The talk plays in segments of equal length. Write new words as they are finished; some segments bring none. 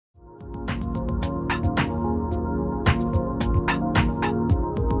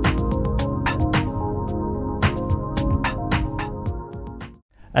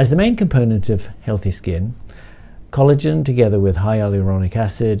As the main component of healthy skin, collagen, together with high hyaluronic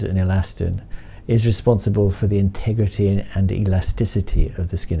acid and elastin, is responsible for the integrity and elasticity of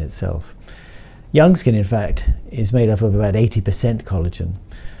the skin itself. Young skin, in fact, is made up of about 80% collagen.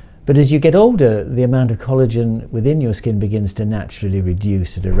 But as you get older, the amount of collagen within your skin begins to naturally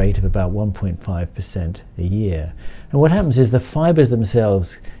reduce at a rate of about 1.5% a year. And what happens is the fibers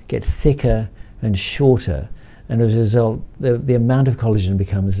themselves get thicker and shorter, and as a result, the amount of collagen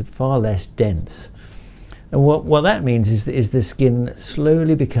becomes far less dense. And what that means is the skin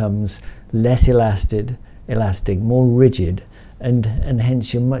slowly becomes less elastic, more rigid, and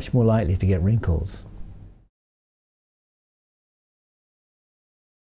hence you're much more likely to get wrinkles.